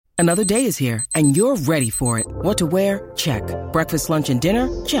Another day is here, and you're ready for it. What to wear? Check. Breakfast, lunch, and dinner?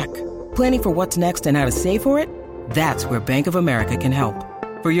 Check. Planning for what's next and how to save for it? That's where Bank of America can help.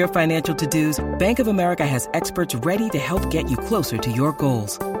 For your financial to-dos, Bank of America has experts ready to help get you closer to your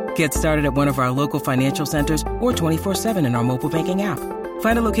goals. Get started at one of our local financial centers or 24/7 in our mobile banking app.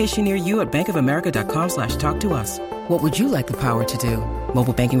 Find a location near you at bankofamerica.com/talktous. What would you like the power to do?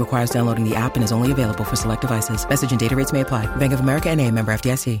 Mobile banking requires downloading the app and is only available for select devices. Message and data rates may apply. Bank of America N.A., member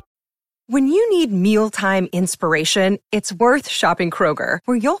FDIC. When you need mealtime inspiration, it's worth shopping Kroger,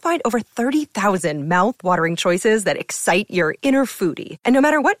 where you'll find over 30,000 mouth-watering choices that excite your inner foodie. And no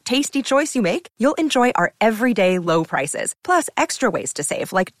matter what tasty choice you make, you'll enjoy our everyday low prices, plus extra ways to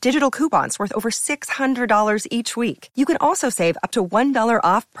save, like digital coupons worth over $600 each week. You can also save up to $1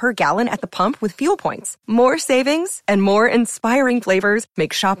 off per gallon at the pump with fuel points. More savings and more inspiring flavors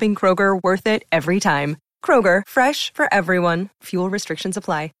make shopping Kroger worth it every time. Kroger, fresh for everyone. Fuel restrictions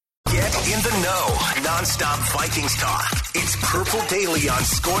apply. Get in the know. Non-stop Vikings talk. It's Purple Daily on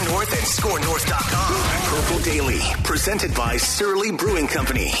Score North and ScoreNorth.com. Purple Daily, presented by Surly Brewing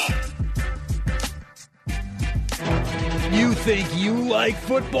Company. You think you like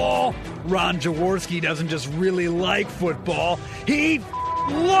football? Ron Jaworski doesn't just really like football. He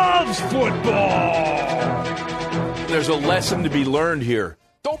loves football. There's a lesson to be learned here.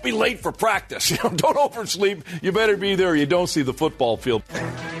 Don't be late for practice. Don't oversleep. You better be there. You don't see the football field.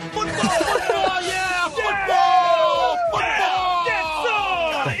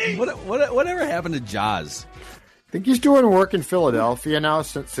 Whatever happened to Jaws? I think he's doing work in Philadelphia now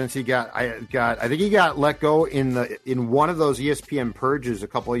since he got I think he got let go in one of those ESPN purges a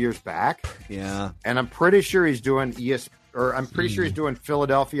couple of years back. Yeah. And I'm pretty sure he's doing sure he's doing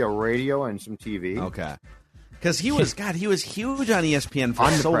Philadelphia radio and some TV. Okay. Because he was huge on ESPN for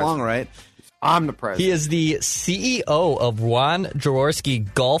so long, right? Omnipresent. He is the CEO of Ron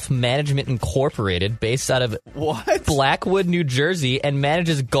Jaworski Golf Management Incorporated, based out of Blackwood, New Jersey, and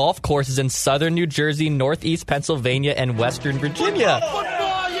manages golf courses in southern New Jersey, northeast Pennsylvania, and western Virginia.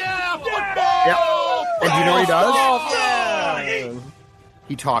 Football, yeah! Football! Yeah. And do you know what he does? Yeah.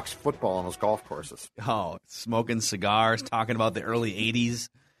 He talks football on those golf courses. Oh, smoking cigars, talking about the early 80s.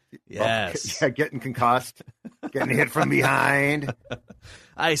 Yes. Yeah, getting concussed, getting hit from behind.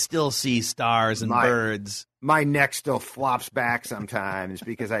 I still see stars and birds. My neck still flops back sometimes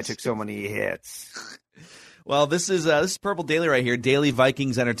because I took so many hits. Well, this is Purple Daily right here. Daily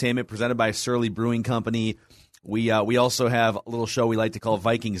Vikings Entertainment presented by Surly Brewing Company. We also have a little show we like to call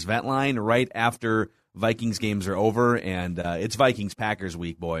Vikings Vent Line right after Vikings games are over, and it's Vikings-Packers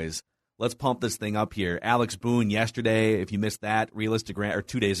week, boys. Let's pump this thing up here. Alex Boone yesterday, if you missed that, or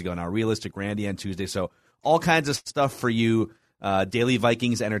 2 days ago now, Realistic Randy on Tuesday. So all kinds of stuff for you. Daily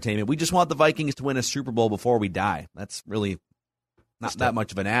Vikings Entertainment. We just want the Vikings to win a Super Bowl before we die. That's really not that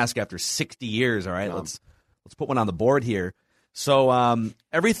much of an ask after 60 years. All right, no. Let's put one on the board here. So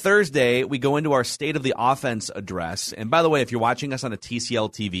every Thursday we go into our State of the Offense address. And by the way, if you're watching us on a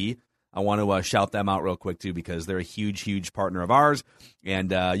TCL TV, I want to shout them out real quick, too, because they're a huge, huge partner of ours.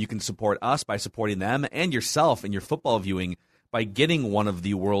 And you can support us by supporting them and yourself in your football viewing by getting one of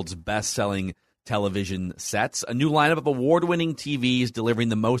the world's best-selling television sets. A new lineup of award-winning TVs delivering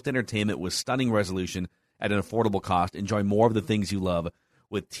the most entertainment with stunning resolution at an affordable cost. Enjoy more of the things you love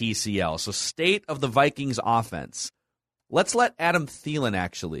with TCL. So State of the Vikings Offense. Let's let Adam Thielen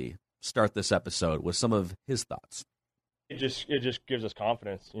actually start this episode with some of his thoughts. It just gives us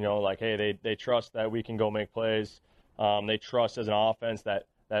confidence, like, hey, they trust that we can go make plays. They trust as an offense that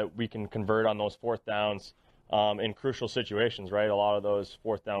we can convert on those fourth downs in crucial situations, right? A lot of those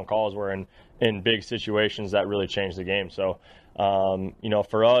fourth down calls were in big situations that really changed the game. So,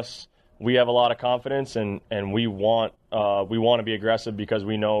 for us, we have a lot of confidence and we want to be aggressive because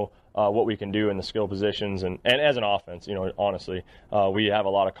we know what we can do in the skill positions and as an offense, honestly, we have a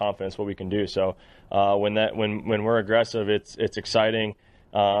lot of confidence what we can do. So when we're aggressive, it's exciting,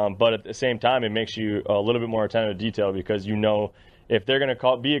 but at the same time, it makes you a little bit more attentive to detail because if they're going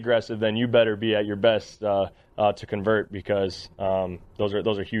to be aggressive, then you better be at your best to convert because those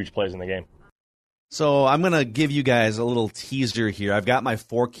are huge plays in the game. So I'm going to give you guys a little teaser here. I've got my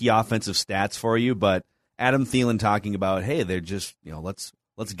 4 key offensive stats for you, but Adam Thielen talking about, hey, they're just, let's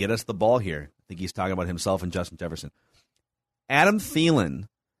get us the ball here. I think he's talking about himself and Justin Jefferson. Adam Thielen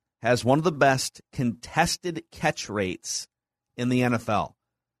has one of the best contested catch rates in the NFL.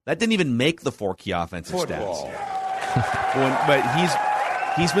 That didn't even make the 4 key offensive stats.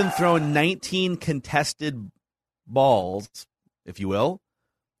 But he's been throwing 19 contested balls, if you will,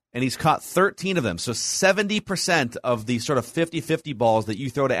 and he's caught 13 of them. So 70% of the sort of 50-50 balls that you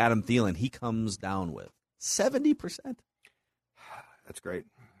throw to Adam Thielen, he comes down with. 70%. That's great.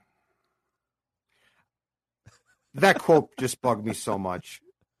 That quote just bugged me so much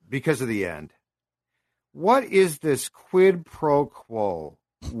because of the end. What is this quid pro quo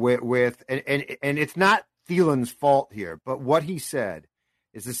with and it's not Thielen's fault here, but what he said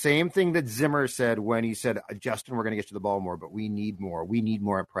is the same thing that Zimmer said when he said, Justin, we're going to get you the ball more, but we need more. We need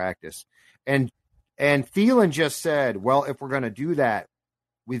more in practice. And Thielen just said, well, if we're going to do that,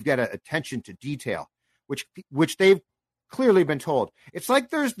 we've got attention to detail, which they've clearly been told. It's like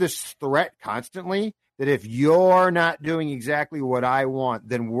there's this threat constantly that if you're not doing exactly what I want,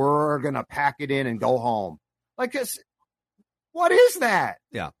 then we're going to pack it in and go home. Like, what is that?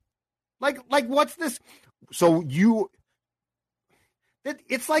 Yeah. Like what's this? So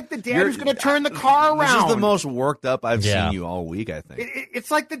it's like the dad who's going to turn the car around. This is the most worked up I've seen you all week, I think.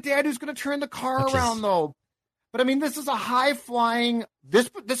 It's like the dad who's going to turn the car around, though. But, I mean, this is a high-flying – this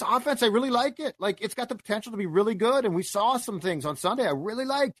offense, I really like it. Like, it's got the potential to be really good, and we saw some things on Sunday I really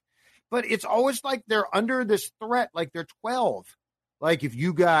liked. But it's always like they're under this threat, like they're 12. Like, if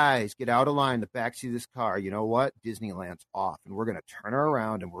you guys get out of line, the backseat of this car, you know what? Disneyland's off, and we're going to turn her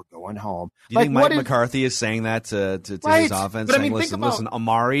around, and we're going home. Do you think Mike McCarthy is saying that to his offense? But, saying, listen,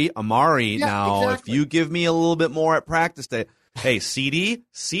 Amari, now, exactly. If you give me a little bit more at practice day, hey, CD,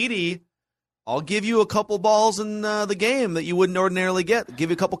 I'll give you a couple balls in the game that you wouldn't ordinarily get. I'll give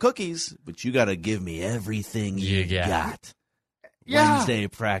you a couple cookies, but you got to give me everything you got. Yeah. Wednesday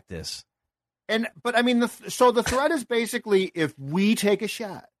practice. But I mean, so the threat is basically if we take a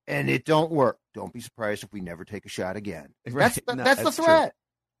shot and it don't work, don't be surprised if we never take a shot again. That's the threat.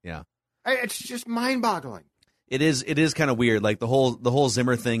 True. Yeah, it's just mind-boggling. It is kind of weird. Like the whole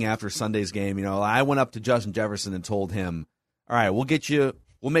Zimmer thing after Sunday's game. You know, I went up to Justin Jefferson and told him, "All right, we'll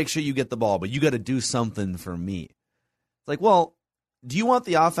make sure you get the ball, but you got to do something for me." It's like, well, do you want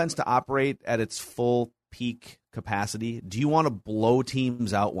the offense to operate at its full peak capacity? Do you want to blow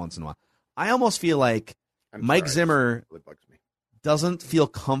teams out once in a while? I almost feel like Mike Zimmer doesn't feel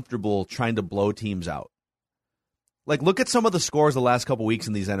comfortable trying to blow teams out. Like, look at some of the scores the last couple weeks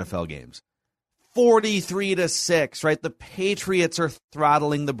in these NFL games. 43-6, right? The Patriots are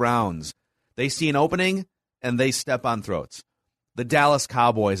throttling the Browns. They see an opening, and they step on throats. The Dallas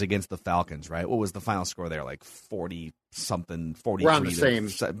Cowboys against the Falcons, right? What was the final score there? Like 40-something, 43. We're on the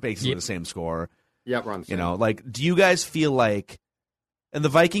same. Basically the same score. Yeah, we're on the same. You know, like, do you guys feel like, and the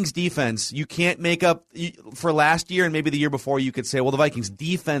Vikings defense, you can't make up for last year and maybe the year before, you could say, well, the Vikings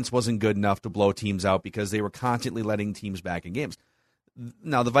defense wasn't good enough to blow teams out because they were constantly letting teams back in games.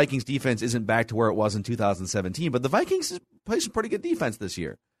 Now, the Vikings defense isn't back to where it was in 2017, but the Vikings play some pretty good defense this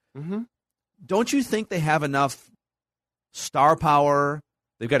year. Mm-hmm. Don't you think they have enough star power?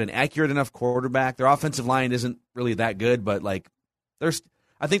 They've got an accurate enough quarterback. Their offensive line isn't really that good, but like,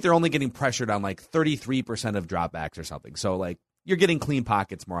 I think they're only getting pressured on like 33% of dropbacks or something. So like, you're getting clean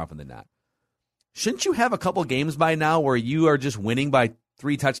pockets more often than not. Shouldn't you have a couple games by now where you are just winning by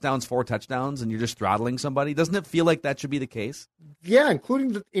 3 touchdowns, 4 touchdowns, and you're just throttling somebody? Doesn't it feel like that should be the case? Yeah,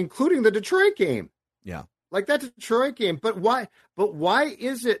 including the Detroit game. Yeah. Like that Detroit game. But why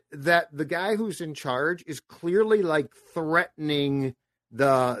is it that the guy who's in charge is clearly like threatening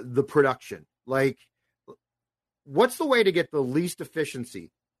the production? Like, what's the way to get the least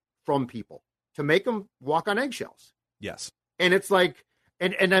efficiency from people? To make them walk on eggshells. Yes. And it's like,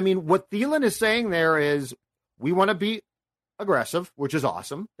 and I mean, what Thielen is saying there is, we want to be aggressive, which is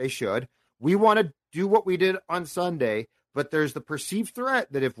awesome. They should. We want to do what we did on Sunday, but there's the perceived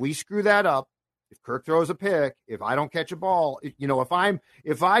threat that if we screw that up, if Kirk throws a pick, if I don't catch a ball, you know, if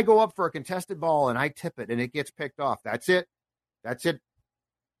I go up for a contested ball and I tip it and it gets picked off, that's it.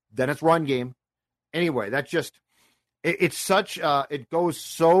 Then it's run game. Anyway, that's just, it's such, it goes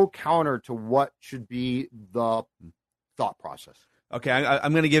so counter to what should be the thought process. Okay,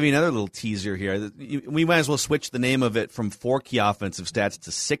 I'm going to give you another little teaser here. We might as well switch the name of it from 4 key offensive stats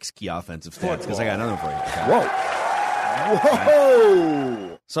to 6 key offensive stats, because I got another one for you. Okay?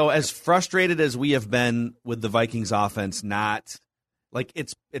 Whoa! So as frustrated as we have been with the Vikings offense, not like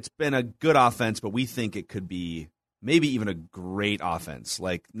it's been a good offense, but we think it could be maybe even a great offense.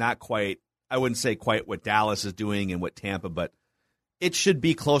 Like, not quite, I wouldn't say quite what Dallas is doing and what Tampa, but it should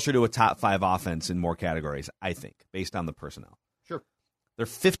be closer to a top 5 offense in more categories, I think, based on the personnel. Sure. They're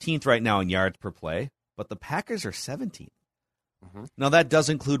 15th right now in yards per play, but the Packers are 17th. Mm-hmm. Now, that does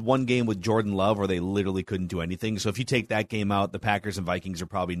include one game with Jordan Love where they literally couldn't do anything. So if you take that game out, the Packers and Vikings are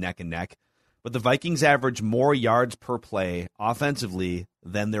probably neck and neck. But the Vikings average more yards per play offensively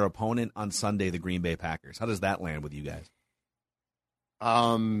than their opponent on Sunday, the Green Bay Packers. How does that land with you guys?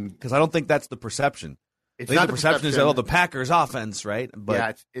 Because I don't think that's the perception. I think the perception is that, the Packers offense, right? But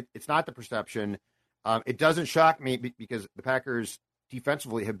yeah, it's not the perception. It doesn't shock me because the Packers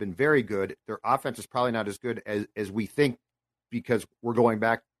defensively have been very good. Their offense is probably not as good as we think because we're going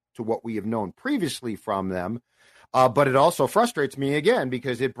back to what we have known previously from them. But it also frustrates me again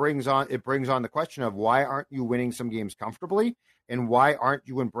because it brings on the question of why aren't you winning some games comfortably, and why aren't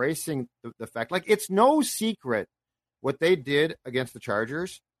you embracing the fact, like, it's no secret what they did against the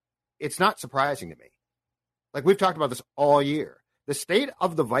Chargers. It's not surprising to me. Like, we've talked about this all year. The state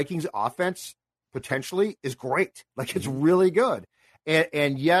of the Vikings offense potentially is great. Like, it's really good.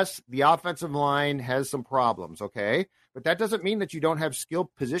 And yes, the offensive line has some problems, okay? But that doesn't mean that you don't have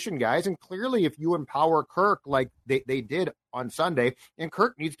skilled position guys. And clearly, if you empower Kirk like they did on Sunday, and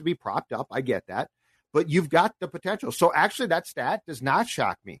Kirk needs to be propped up, I get that. But you've got the potential. So actually, that stat does not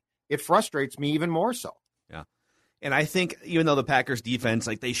shock me. It frustrates me even more so. Yeah. And I think even though the Packers defense,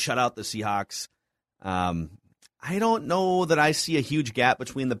 like, they shut out the Seahawks, I don't know that I see a huge gap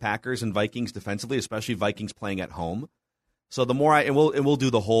between the Packers and Vikings defensively, especially Vikings playing at home. So the more we'll do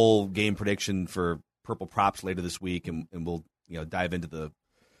the whole game prediction for Purple Props later this week, and we'll dive into the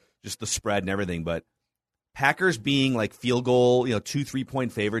spread and everything. But Packers being like field goal, 2-3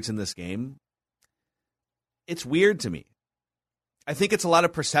 point favorites in this game, it's weird to me. I think it's a lot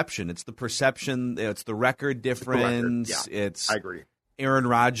of perception. It's the perception. It's the record difference. Yeah, I agree. Aaron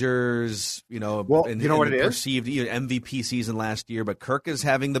Rodgers, what it is? Perceived MVP season last year, but Kirk is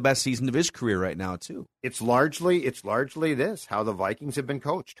having the best season of his career right now too. It's largely this, how the Vikings have been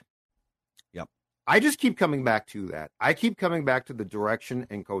coached. Yep. I just keep coming back to that. I keep coming back to the direction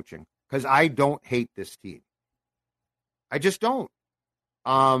and coaching because I don't hate this team. I just don't.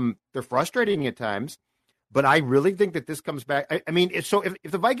 They're frustrating at times, but I really think that this comes back. I mean, if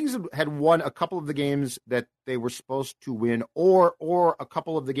the Vikings had won a couple of the games that they were supposed to win, or a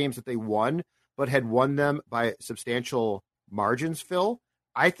couple of the games that they won, but had won them by substantial margins, Phil,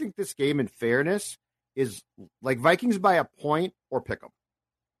 I think this game, in fairness, is like Vikings by a point or pick them.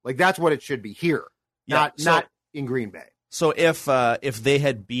 Like, that's what it should be here, not in Green Bay. So if they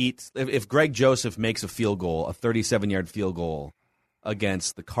had if Greg Joseph makes a field goal, a 37-yard field goal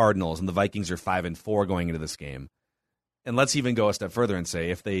against the Cardinals, and the Vikings are 5-4 going into this game, and let's even go a step further and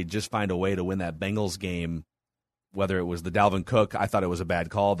say if they just find a way to win that Bengals game, whether it was the Dalvin Cook, I thought it was a bad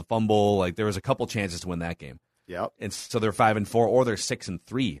call, the fumble, like there was a couple chances to win that game. Yep. And so they're 5-4, or they're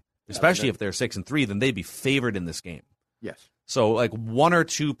 6-3. Especially if they're 6-3, then they'd be favored in this game. Yes. So like one or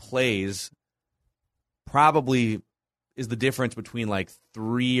two plays probably is the difference between like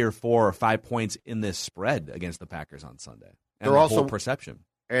 3 or 4 or 5 points in this spread against the Packers on Sunday. And they're also whole perception.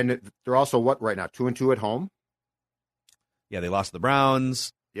 And they're also what right now? 2-2 at home? Yeah, they lost to the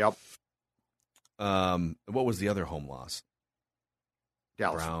Browns. Yep. What was the other home loss?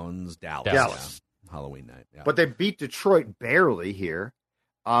 Dallas. Browns, Dallas. Yeah. Halloween night. Yeah. But they beat Detroit barely here.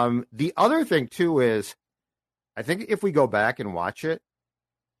 The other thing, too, is I think if we go back and watch it,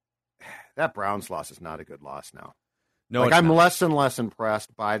 that Browns loss is not a good loss now. No, I'm less and less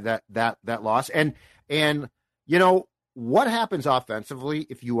impressed by that loss. And what happens offensively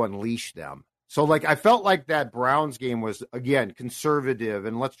if you unleash them? So, like, I felt like that Browns game was, again, conservative,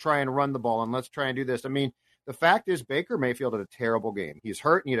 and let's try and run the ball, and let's try and do this. I mean, the fact is Baker Mayfield had a terrible game. He's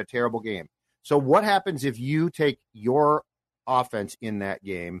hurt, and he had a terrible game. So what happens if you take your offense in that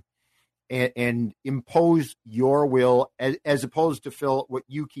game and impose your will as opposed to, Phil, what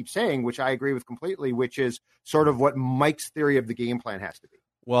you keep saying, which I agree with completely, which is sort of what Mike's theory of the game plan has to be.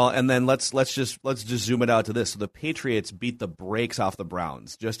 Well, and then let's just zoom it out to this. So the Patriots beat the brakes off the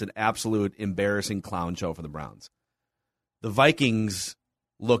Browns. Just an absolute embarrassing clown show for the Browns. The Vikings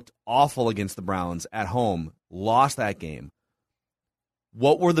looked awful against the Browns at home, lost that game.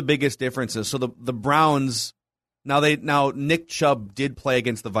 What were the biggest differences? So the Browns, now Nick Chubb did play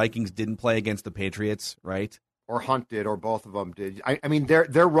against the Vikings, didn't play against the Patriots, right? Or Hunt did, or both of them did. I mean,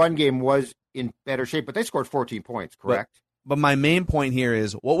 their run game was in better shape, but they scored 14 points, correct? But my main point here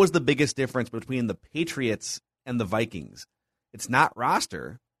is, what was the biggest difference between the Patriots and the Vikings? It's not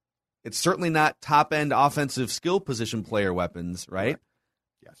roster. It's certainly not top-end offensive skill position player weapons, right?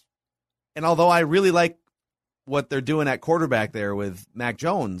 Yes. And although I really like what they're doing at quarterback there with Mac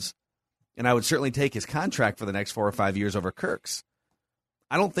Jones, and I would certainly take his contract for the next 4 or 5 years over Kirk's,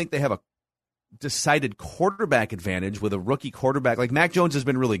 I don't think they have a decided quarterback advantage with a rookie quarterback. Like, Mac Jones has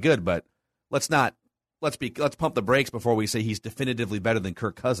been really good, but let's pump the brakes before we say he's definitively better than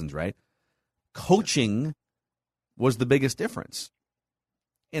Kirk Cousins, right? Coaching was the biggest difference.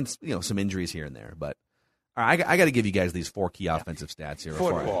 And, some injuries here and there. But all right, I got to give you guys these 4 key offensive stats here.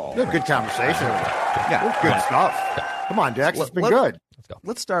 Football. Good conversation. Yeah. Good stuff. Come on, Dex. It's been good. Let's go.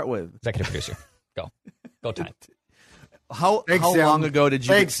 Let's start with executive producer. Go time. How Thanks, long Sim. ago did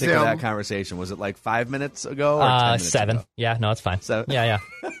you Thanks, get sick of Sim. that conversation? Was it like 5 minutes ago or 10 minutes 7. ago? Yeah, no, it's fine. 7. Yeah,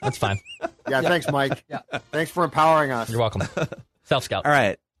 that's fine. Yeah, thanks, Mike. Thanks for empowering us. You're welcome. Self-scout. All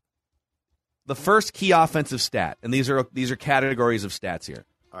right. The first key offensive stat, and these are categories of stats here.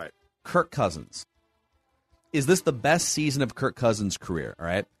 All right. Kirk Cousins. Is this the best season of Kirk Cousins' career? All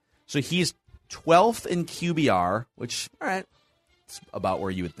right. So he's 12th in QBR, which, all right, it's about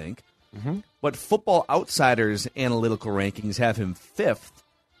where you would think. Mm-hmm. But Football Outsiders analytical rankings have him 5th.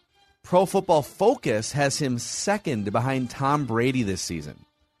 Pro Football Focus has him 2nd behind Tom Brady this season.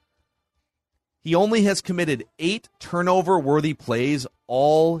 He only has committed 8 turnover-worthy plays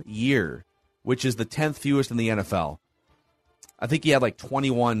all year, which is the 10th fewest in the NFL. I think he had like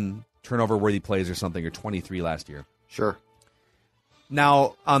 21 turnover-worthy plays or something, or 23 last year. Sure.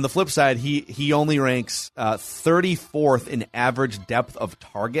 Now, on the flip side, he only ranks 34th in average depth of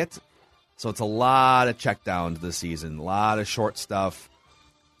target. So it's a lot of checkdowns this season, a lot of short stuff,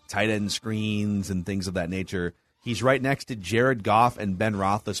 tight end screens, and things of that nature. He's right next to Jared Goff and Ben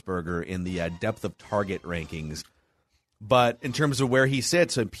Roethlisberger in the depth of target rankings. But in terms of where he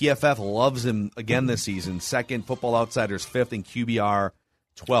sits, PFF loves him again this season. 2nd, Football Outsiders 5th, and QBR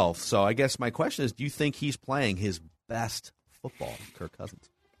 12th. So I guess my question is, do you think he's playing his best football, Kirk Cousins?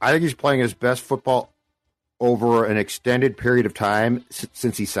 I think he's playing his best football over an extended period of time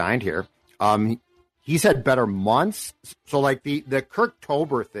since he signed here. He's had better months. So like the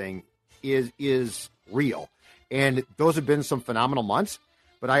Kirktober thing is real. And those have been some phenomenal months.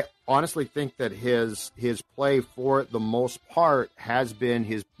 But I honestly think that his play, for the most part, has been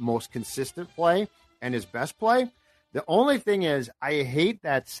his most consistent play and his best play. The only thing is, I hate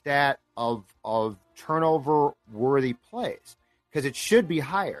that stat of turnover-worthy plays, because it should be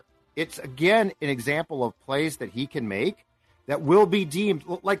higher. It's, again, an example of plays that he can make that will be deemed,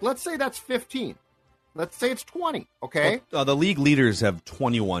 like, let's say that's 15. Let's say it's 20, okay? Well, the league leaders have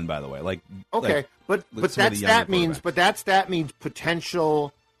 21, by the way. Okay, but that stat means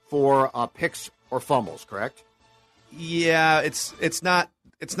potential for picks or fumbles, correct? Yeah, it's not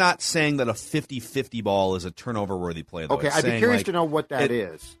saying that a 50-50 ball is a turnover-worthy play, though. Okay, It's I'd be saying, curious to know what that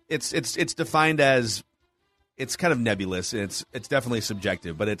is. It's defined as, it's kind of nebulous. It's definitely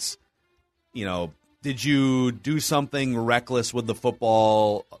subjective, but it's, did you do something reckless with the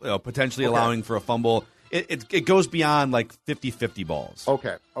football, potentially allowing for a fumble? It goes beyond like 50-50 balls.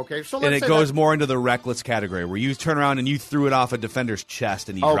 Okay. So let's and it say goes more into the reckless category where you turn around and you threw it off a defender's chest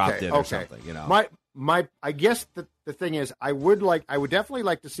and he dropped it or something. I guess the thing is, I would definitely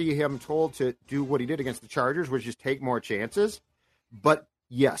like to see him told to do what he did against the Chargers, which is take more chances. But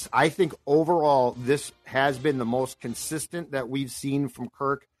yes, I think overall this has been the most consistent that we've seen from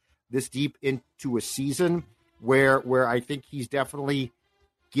Kirk this deep into a season, where I think he's definitely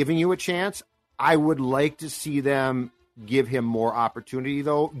giving you a chance. I would like to see them give him more opportunity,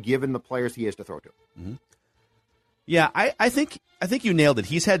 though, given the players he has to throw to. Mm-hmm. Yeah, I think you nailed it.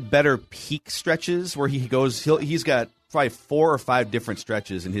 He's had better peak stretches where he goes. He's got probably 4 or 5 different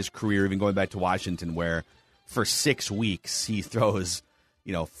stretches in his career, even going back to Washington, where for 6 weeks he throws,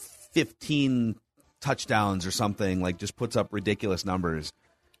 15 touchdowns or something, like just puts up ridiculous numbers.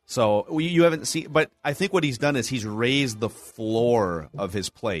 So you haven't seen, but I think what he's done is he's raised the floor of his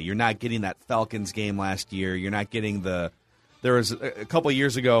play. You're not getting that Falcons game last year. You're not getting there was a couple of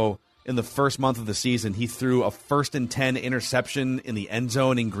years ago in the first month of the season, he threw a 1st and 10 interception in the end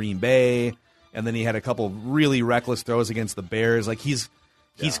zone in Green Bay. And then he had a couple of really reckless throws against the Bears. Like he's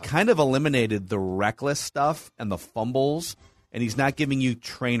kind of eliminated the reckless stuff and the fumbles, and he's not giving you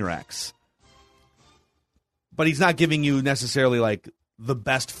train wrecks. But he's not giving you necessarily like the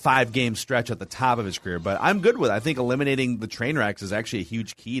best 5-game stretch at the top of his career. But I'm good with it. I think eliminating the train wrecks is actually a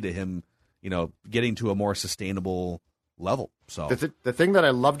huge key to him, getting to a more sustainable level. So the thing that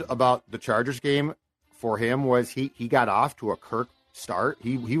I loved about the Chargers game for him was he got off to a Kirk start.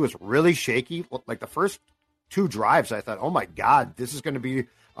 He was really shaky. Like the first 2 drives, I thought, oh my God, this is going to be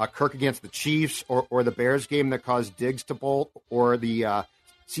Kirk against the Chiefs or the Bears game that caused Diggs to bolt, or the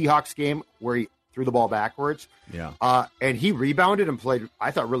Seahawks game where he threw the ball backwards. Yeah. And he rebounded and played,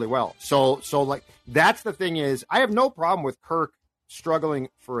 I thought, really well. So like that's the thing is, I have no problem with Kirk struggling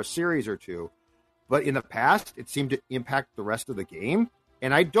for a series or two, but in the past it seemed to impact the rest of the game.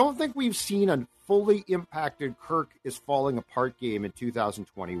 And I don't think we've seen a fully impacted Kirk is falling apart game in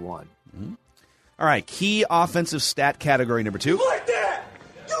 2021. Mm-hmm. All right. Key offensive stat category number 2. You like that?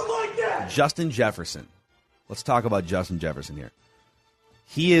 Justin Jefferson. Let's talk about Justin Jefferson here.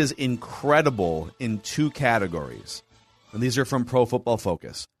 He is incredible in 2 categories, and these are from Pro Football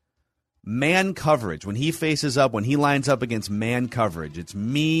Focus. Man coverage, when he faces up, when he lines up against man coverage, it's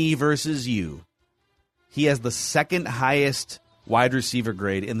me versus you. He has the second highest wide receiver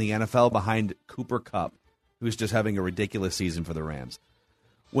grade in the NFL behind Cooper Kupp, who's just having a ridiculous season for the Rams.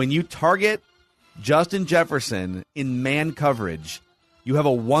 When you target Justin Jefferson in man coverage, you have a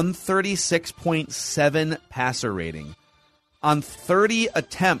 136.7 passer rating. On 30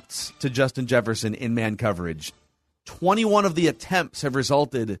 attempts to Justin Jefferson in man coverage, 21 of the attempts have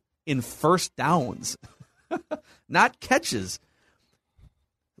resulted in first downs, not catches.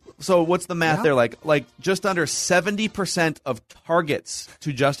 So what's the math there? Like just under 70% of targets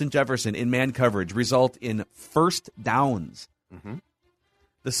to Justin Jefferson in man coverage result in first downs. Mm-hmm.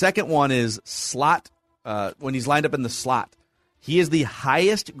 The second one is slot, when he's lined up in the slot. He is the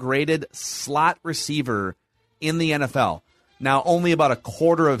highest graded slot receiver in the NFL. Now, only about a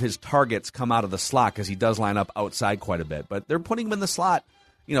quarter of his targets come out of the slot because he does line up outside quite a bit. But they're putting him in the slot.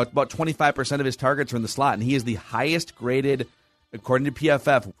 You know, about 25% of his targets are in the slot, and he is the highest graded, according to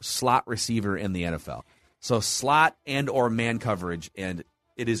PFF, slot receiver in the NFL. So slot and or man coverage, and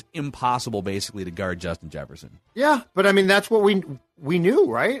it is impossible basically to guard Justin Jefferson. Yeah, but I mean that's what we knew,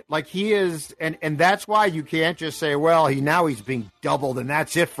 right? Like he is, and that's why you can't just say, well, he's being doubled, and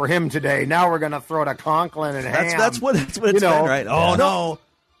that's it for him today. Now we're going to throw to Conklin and Ham. That's what it's been, right? Oh no.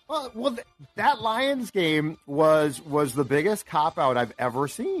 Well, that Lions game was the biggest cop-out I've ever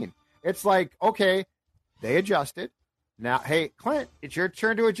seen. It's like, okay, they adjusted. Now, hey, Clint, it's your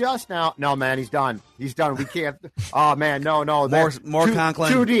turn to adjust now. No, man, he's done. He's done. We can't. Oh, man, no. More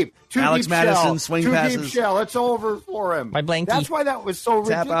Conklin. Too deep. Alex deep Madison, shell, swing too passes. Deep shell. It's over for him. My blankie. That's why that was so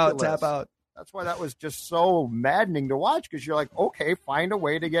ridiculous. Tap out. That's why that was just so maddening to watch because you're like, okay, find a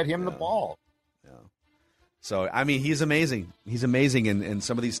way to get him the ball. Yeah. So, I mean, he's amazing. He's amazing, and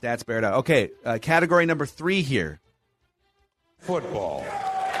some of these stats bear it out. Okay, category number 3 here. Football.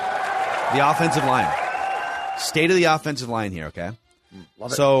 The offensive line. State of the offensive line here, okay?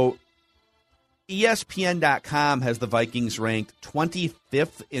 Love it. So ESPN.com has the Vikings ranked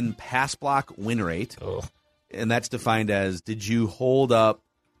 25th in pass block win rate. Ugh. And that's defined as, did you hold up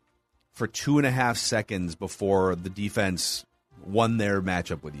for 2.5 seconds before the defense won their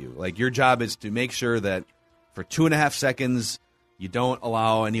matchup with you? Like, your job is to make sure that for 2.5 seconds you don't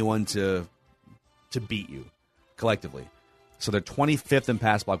allow anyone to beat you collectively. So they're 25th in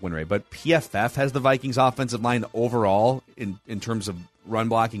pass block win rate. But PFF has the Vikings offensive line overall in terms of run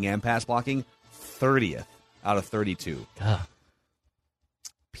blocking and pass blocking 30th out of 32.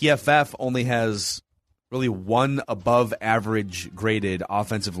 PFF only has really one above average graded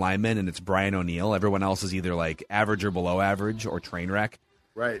offensive lineman, and it's Brian O'Neill. Everyone else is either like average or below average or train wreck.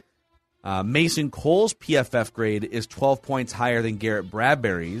 Right. Mason Cole's PFF grade is 12 points higher than Garrett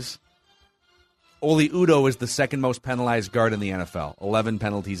Bradbury's. Oli Udoh is the second most penalized guard in the NFL, 11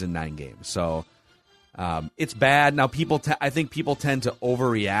 penalties in 9 games. So it's bad. Now, I think people tend to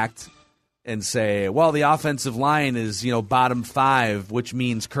overreact and say, well, the offensive line is, bottom 5, which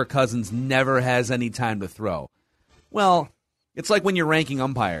means Kirk Cousins never has any time to throw. Well, it's like when you're ranking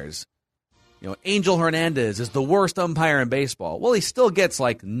umpires. Angel Hernandez is the worst umpire in baseball. Well, he still gets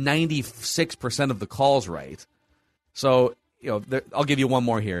like 96% of the calls right. So, I'll give you one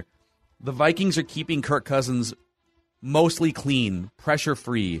more here. The Vikings are keeping Kirk Cousins mostly clean,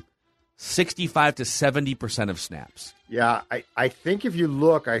 pressure-free, 65 to 70% of snaps. Yeah, I think if you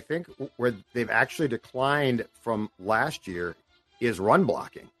look, where they've actually declined from last year is run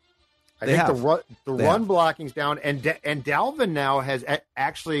blocking. The run blocking's down, and Dalvin now has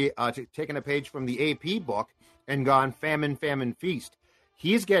actually taken a page from the AP book and gone famine, feast.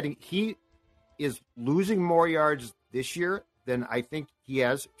 He is losing more yards this year than I think he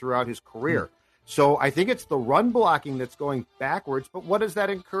has throughout his career. So I think it's the run blocking that's going backwards. But what does that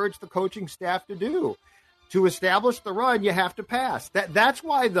encourage the coaching staff to do? To establish the run, you have to pass. That's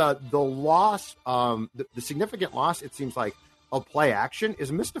why the loss, the significant loss, it seems like, of play action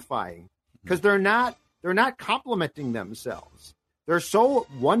is mystifying because they're not complementing themselves. They're so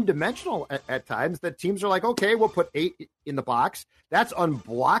one-dimensional at times that teams are like, okay, we'll put 8 in the box. That's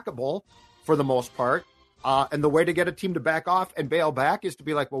unblockable for the most part. And the way to get a team to back off and bail back is to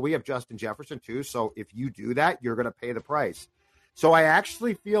be like, well, we have Justin Jefferson too, so if you do that, you're going to pay the price. So I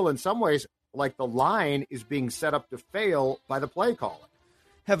actually feel in some ways like the line is being set up to fail by the play caller.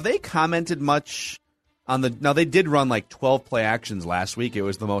 Have they commented much on the – now, they did run like 12 play actions last week. It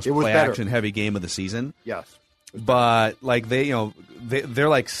was the most play-action-heavy game of the season. Yes. But like they're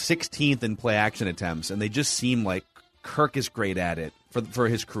like 16th in play-action attempts, and they just seem like Kirk is great at it for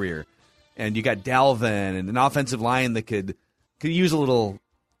his career. And you got Dalvin and an offensive line that could use a little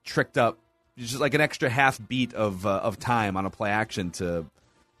tricked up, just like an extra half beat of time on a play action to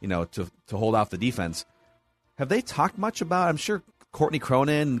hold off the defense. Have they talked much about? I'm sure Courtney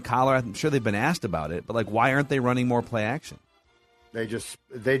Cronin and Collar, I'm sure they've been asked about it, but like, why aren't they running more play action? They just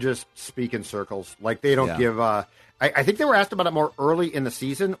speak in circles. Like they don't give. I think they were asked about it more early in the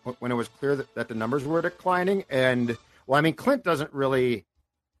season when it was clear that the numbers were declining. And well, I mean, Clint doesn't really.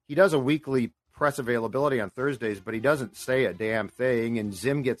 He does a weekly press availability on Thursdays, but he doesn't say a damn thing. And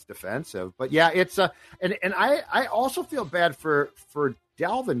Zim gets defensive. But yeah, it's and I also feel bad for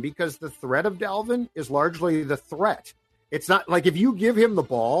Dalvin because the threat of Dalvin is largely the threat. It's not like if you give him the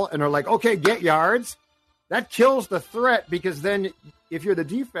ball and are like, okay, get yards. That kills the threat because then if you're the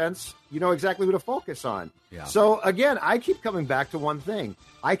defense, you know exactly who to focus on. Yeah. So, again, I keep coming back to one thing.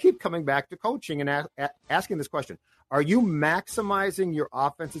 I keep coming back to coaching and asking this question. Are you maximizing your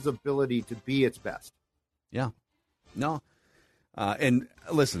offense's ability to be its best? Yeah. No. And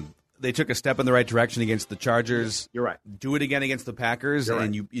listen, they took a step in the right direction against the Chargers. You're right. Do it again against the Packers, You're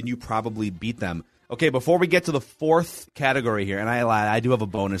and right. you probably beat them. Okay, before we get to the fourth category here, and I lied, I do have a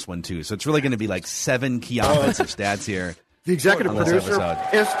bonus one too. So it's really going to be like 7 key offensive stats here. The executive producer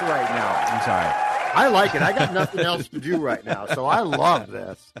pissed right now. I'm sorry. I like it. I got nothing else to do right now, so I love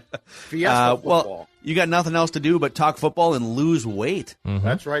this. Fiesta football. Well, you got nothing else to do but talk football and lose weight. Mm-hmm.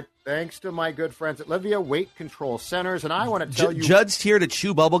 That's right. Thanks to my good friends at Livia Weight Control Centers, and I want to tell you, Judd's here to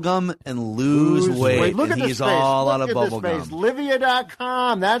chew bubblegum and lose weight. Look and at he's this face. all Look out of at bubblegum. this face.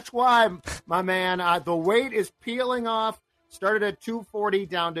 Livia.com. That's why, my man, the weight is peeling off. Started at 240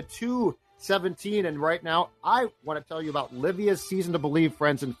 down to 217, and right now I want to tell you about Livia's Season to Believe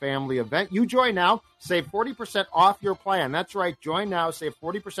Friends and Family event. You join now, save 40% off your plan. That's right. Join now, save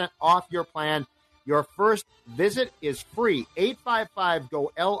 40% off your plan. Your first visit is free.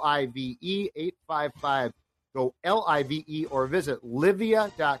 855-GO-LIVE, 855-GO-LIVE, or visit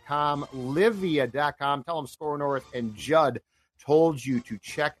Livia.com, Livia.com. Tell them Score North and Judd told you to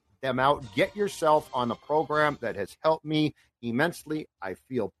check them out. Get yourself on the program that has helped me immensely. I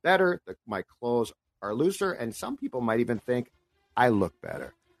feel better. My clothes are looser, and some people might even think I look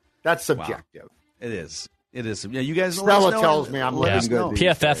better. That's subjective. Wow. It is. It is. Yeah, you guys. Stella tells me I'm looking good.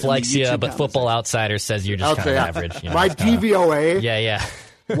 PFF likes you, but Football Outsider says you're just kind of average. My DVOA. Yeah.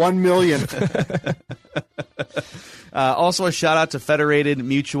 1 million. Also, a shout out to Federated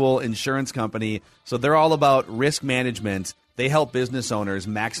Mutual Insurance Company. So they're all about risk management. They help business owners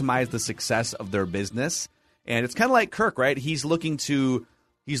maximize the success of their business. And it's kind of like Kirk, right? He's looking to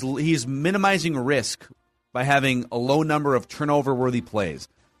he's minimizing risk by having a low number of turnover-worthy plays.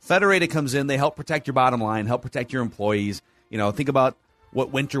 Federated comes in, they help protect your bottom line, help protect your employees. You know, think about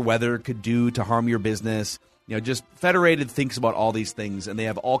what winter weather could do to harm your business. You know, just Federated thinks about all these things, and they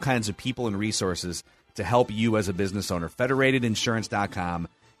have all kinds of people and resources to help you as a business owner. Federatedinsurance.com.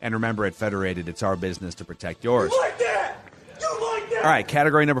 And remember, at Federated, it's our business to protect yours. You like that? You like that? All right,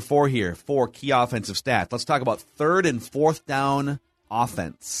 category number 4 here, 4 key offensive stats. Let's talk about third and fourth down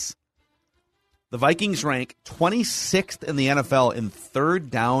offense. The Vikings rank 26th in the NFL in third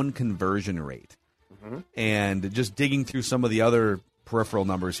down conversion rate. Mm-hmm. And just digging through some of the other peripheral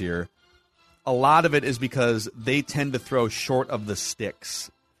numbers here, a lot of it is because they tend to throw short of the sticks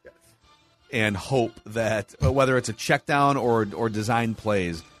and hope that whether it's a check down or design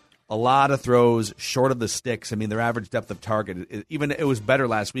plays, a lot of throws short of the sticks. I mean, their average depth of target, even it was better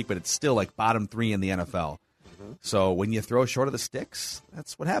last week, but it's still like bottom 3 in the NFL. So when you throw short of the sticks,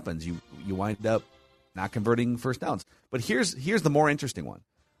 that's what happens. You wind up not converting first downs. But here's the more interesting one.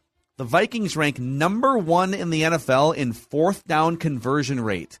 The Vikings rank number 1 in the NFL in fourth down conversion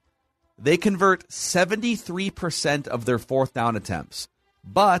rate. They convert 73% of their fourth down attempts,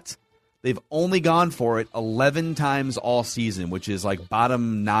 but they've only gone for it 11 times all season, which is like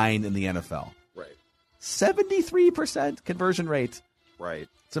bottom 9 in the NFL. Right. 73% conversion rate. Right.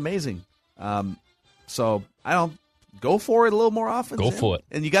 It's amazing. So I don't go for it a little more often. Go for it.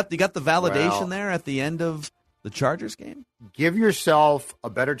 And you got the validation there at the end of the Chargers game. Give yourself a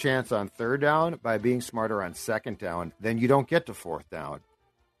better chance on third down by being smarter on second down. Then you don't get to fourth down.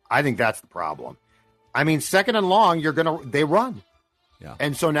 I think that's the problem. I mean, second and long, they run. Yeah.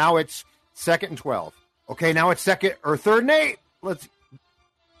 And so now it's second and 12. Okay, now it's second or third and 8. Let's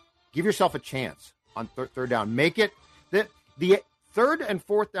give yourself a chance on third down. Make it the third and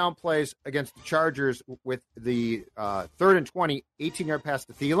fourth down plays against the Chargers with the third and 20, 18-yard pass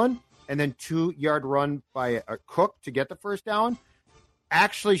to Thielen, and then 2-yard run by a Cook to get the first down,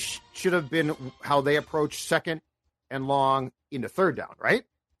 actually should have been how they approached second and long into third down, right?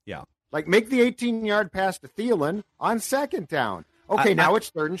 Yeah. Like make the 18-yard pass to Thielen on second down. Okay, now it's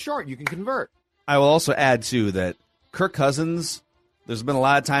third and short. You can convert. I will also add, too, that Kirk Cousins, there's been a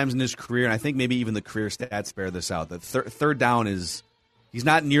lot of times in his career, and I think maybe even the career stats bear this out, that third down he's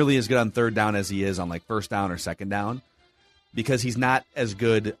not nearly as good on third down as he is on like first down or second down. because he's not as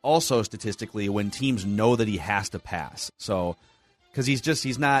good also statistically when teams know that he has to pass. So because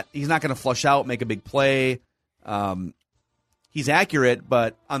he's not going to flush out, make a big play. He's accurate,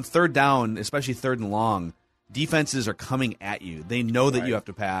 but on third down, especially third and long, defenses are coming at you. They know that you have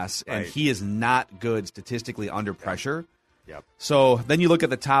to pass, and he is not good statistically under pressure. Yep. So then you look at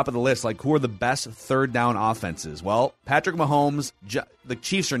the top of the list, like who are the best third down offenses? Well, Patrick Mahomes, the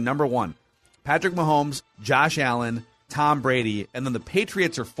Chiefs are number one. Patrick Mahomes, Josh Allen, Tom Brady, and then the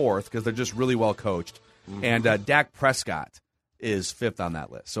Patriots are fourth because they're just really well coached. Mm-hmm. And Dak Prescott is fifth on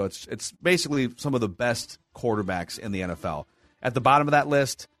that list. So it's basically some of the best quarterbacks in the NFL. At the bottom of that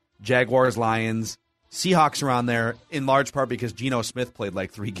list, Jaguars, Lions, Seahawks are on there in large part because Geno Smith played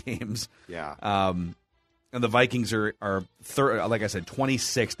like 3 games. Yeah. And the Vikings are third, like I said,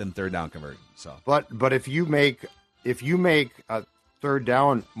 26th in third down conversion. So, but if you make a third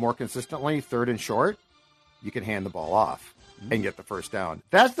down more consistently, third and short, you can hand the ball off and get the first down.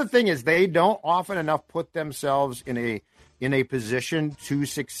 That's the thing, is they don't often enough put themselves in a position to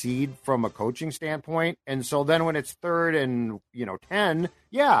succeed from a coaching standpoint. And so then when it's third and 10,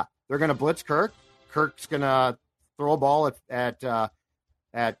 they're going to blitz Kirk. Kirk's going to throw a ball at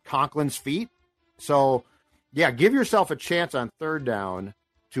Conklin's feet. So, give yourself a chance on third down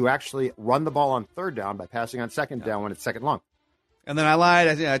to actually run the ball on third down by passing on second down when it's second long. And then I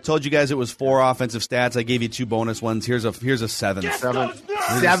lied. I told you guys it was 4 offensive stats. I gave you 2 bonus ones. Here's a 7. Seven. All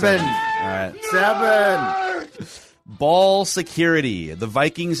right. 7. Ball security. The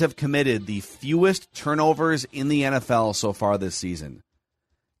Vikings have committed the fewest turnovers in the NFL so far this season.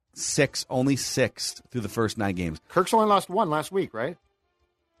 6, only 6 through the first 9 games. Kirk's only lost 1 last week, right?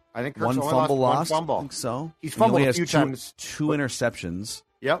 I think Kirk's one fumble lost. 1 fumble. I think so. He's fumbled a few times. 2 interceptions.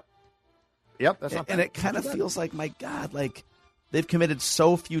 Yep. That's not bad. And it kind of feels like, my God, like they've committed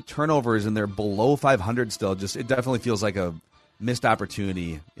so few turnovers and they're below 500 still. It definitely feels like a missed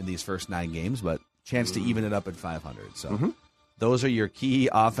opportunity in these first 9 games, but chance to even it up at 500. So those are your key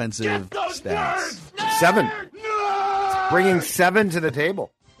offensive stats. 7. Bringing 7 to the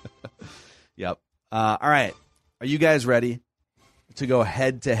table. Yep. All right. Are you guys ready to go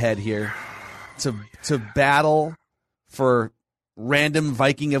head to head here to battle for random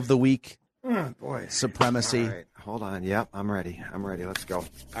Viking of the week supremacy? All right. Hold on. Yep, I'm ready. Let's go.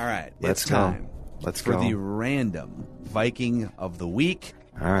 All right. Let's it's time. Let's for go. the random Viking of the week.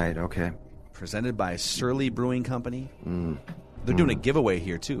 All right. Okay. Presented by Surly Brewing Company. They're doing a giveaway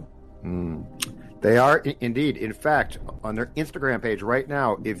here too. They are indeed. In fact, on their Instagram page right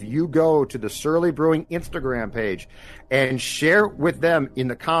now, if you go to the Surly Brewing Instagram page and share with them in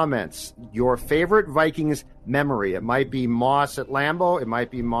the comments your favorite Vikings memory, it might be Moss at Lambeau, it might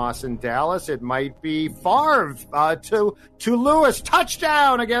be Moss in Dallas, it might be Favre to Lewis,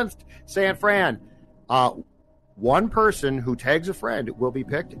 touchdown against San Fran. One person who tags a friend will be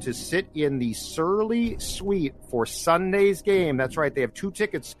picked to sit in the Surly Suite for Sunday's game. That's right. They have 2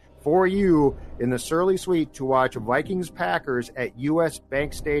 tickets for you in the Surly Suite to watch Vikings-Packers at U.S.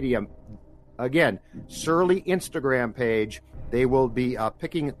 Bank Stadium. Again, Surly Instagram page. They will be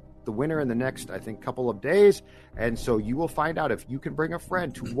picking the winner in the next, I think, couple of days. And so you will find out if you can bring a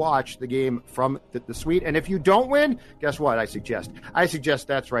friend to watch the game from the suite. And if you don't win, guess what I suggest?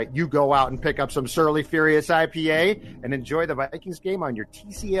 That's right. You go out and pick up some Surly Furious IPA and enjoy the Vikings game on your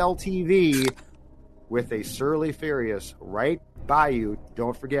TCL TV with a Surly Furious right by you.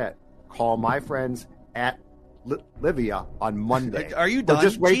 Don't forget, call my friends at Livia on Monday. Are you done? Or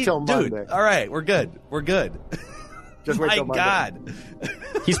just wait till Monday. Dude, all right, we're good. Just wait till Monday. My God.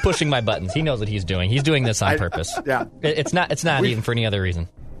 He's pushing my buttons. He knows what he's doing. He's doing this on purpose. Yeah. It's not even for any other reason.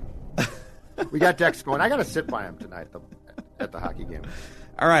 We got Dex going. I got to sit by him tonight at the hockey game.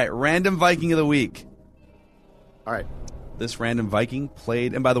 All right, random Viking of the week. All right. This random Viking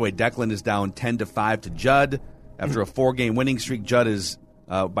played, and by the way, Declan is down 10-5 to Judd after a 4-game winning streak. Judd has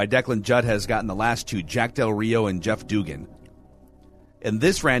gotten the last 2, Jack Del Rio and Jeff Dugan. And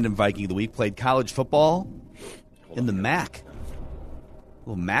this random Viking of the week played college football in the MAC. A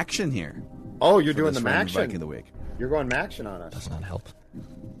little MACtion here. Oh, you're doing the MACtion? Viking of the week. You're going MACtion on us. Does not help.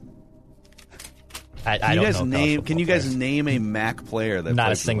 Can you guys name a MAC player that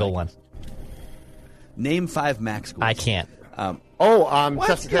not a single one? Name 5 MAC schools. I can't.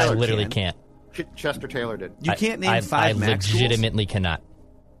 Chester Taylor. I literally can't. Chester Taylor did. You can't name 5 MAC schools? I legitimately cannot.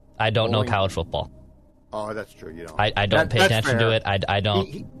 I don't know college football. Oh, that's true. You don't. I don't pay attention to it. I don't.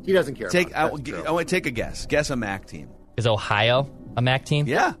 He doesn't care. I want to take a guess. Guess a MAC team. Is Ohio a MAC team?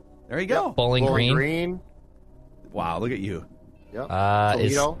 Yeah. There you go. Yep. Bowling Green. Wow, look at you.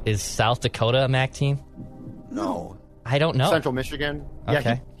 Yep. Is South Dakota a MAC team? No. I don't know. Central Michigan.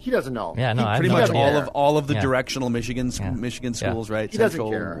 Okay. He doesn't know. Yeah, no, I Pretty have no much idea. all of the Yeah. directional Michigan schools, right? He doesn't Central,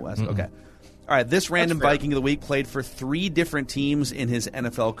 care. West. Okay. All right. This random fair. Viking of the week played for 3 different teams in his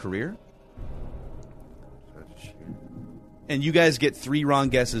NFL career. And you guys get 3 wrong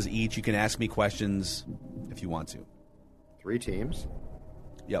guesses each. You can ask me questions if you want to. 3 teams.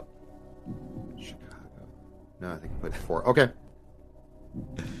 Yep. Chicago. No, I think I put 4. Okay.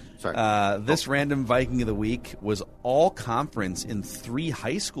 Sorry. This random Viking of the week was all conference in 3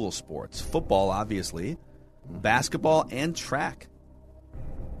 high school sports: football, obviously, basketball, and track.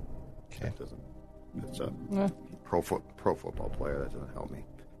 Okay. That's a pro football player. That doesn't help me.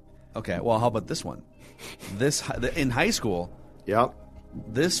 Okay. Well, how about this one? In high school. Yep.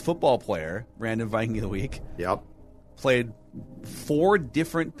 This football player, random Viking of the week, Yep. played 4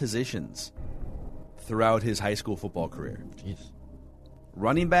 different positions throughout his high school football career. Jeez.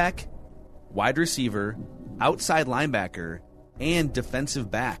 Running back, wide receiver, outside linebacker, and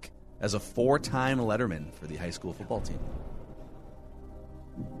defensive back as a 4-time letterman for the high school football team.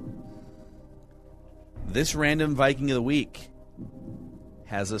 This random Viking of the week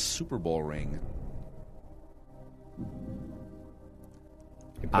has a Super Bowl ring.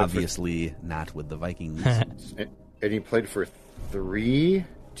 Obviously not with the Vikings. And he played for 3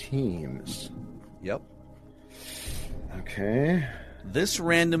 teams. Yep. Okay. This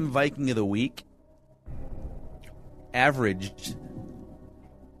random Viking of the week averaged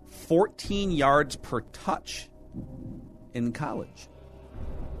 14 yards per touch in college.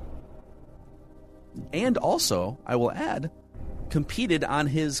 And also, I will add, competed on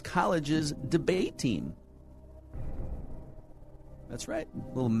his college's debate team. That's right.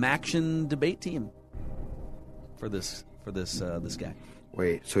 Little Maction debate team for this guy.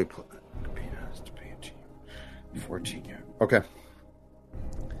 Wait, so he played debate team. 14 years. Okay.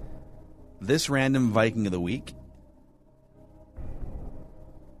 This random Viking of the week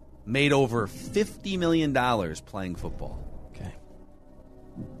made over $50 million playing football. Okay.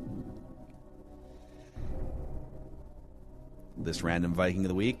 This random Viking of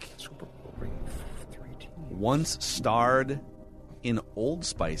the week Super Bowl ring. 3 teams. once starred in Old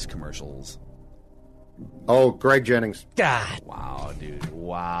Spice commercials. Oh, Greg Jennings. God. Wow, dude.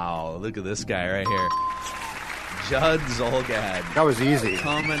 Wow. Look at this guy right here. Judd Zolgad. That was easy.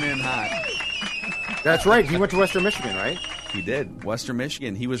 Coming in hot. That's right. He went to Western Michigan, right? He did. Western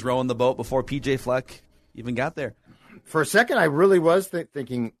Michigan. He was rowing the boat before P.J. Fleck even got there. For a second, I really was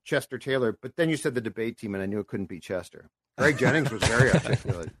thinking Chester Taylor, but then you said the debate team, and I knew it couldn't be Chester. Greg Jennings was very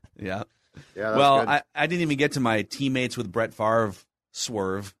articulate. Yeah. Yeah. Well, good. I didn't even get to my teammates with Brett Favre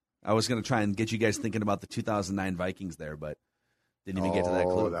swerve. I was going to try and get you guys thinking about the 2009 Vikings there, but didn't even get to that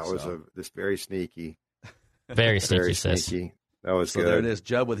clue. That was this very sneaky. Very sneaky, Very sis. sneaky. That was So good. there it is.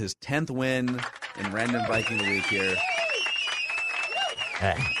 Judd with his 10th win in Random Viking of the Week here.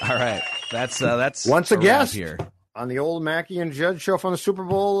 Hey. All right. That's Once a wrap guest here. on the old Mackey and Judd show from the Super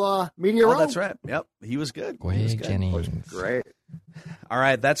Bowl media room. Oh, that's right. Yep. He was good. He was Greg good. Jennings. Great. All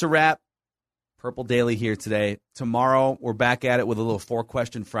right. That's a wrap. Purple Daily here today. Tomorrow, we're back at it with a little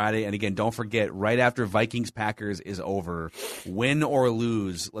 4-question Friday. And again, don't forget, right after Vikings-Packers is over, win or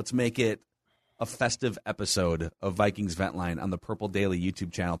lose, let's make it a festive episode of Vikings Vent Line on the Purple Daily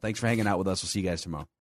YouTube channel. Thanks for hanging out with us. We'll see you guys tomorrow.